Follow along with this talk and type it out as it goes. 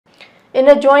In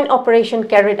a joint operation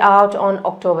carried out on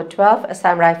October 12,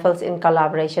 Assam Rifles in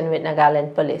collaboration with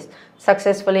Nagaland Police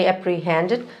successfully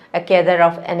apprehended a cadre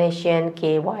of NSCN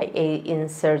KYA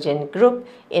insurgent group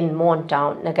in Mon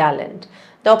Town, Nagaland.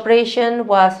 The operation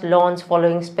was launched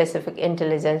following specific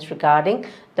intelligence regarding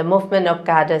the movement of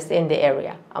cadres in the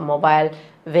area. A mobile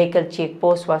vehicle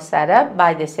checkpost was set up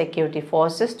by the security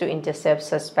forces to intercept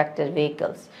suspected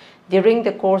vehicles. During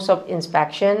the course of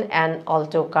inspection, an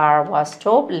Alto car was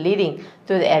stopped, leading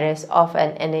to the arrest of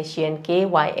an NSCN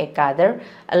KYA cadre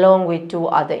along with 2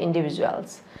 other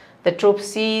individuals. The troops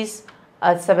seized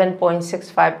a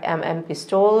 7.65 mm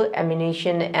pistol,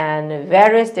 ammunition, and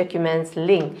various documents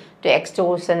linked to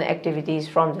extortion activities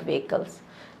from the vehicles.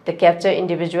 The captured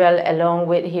individual, along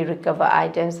with his recovered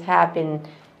items, have been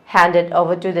handed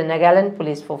over to the Nagaland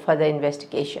police for further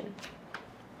investigation.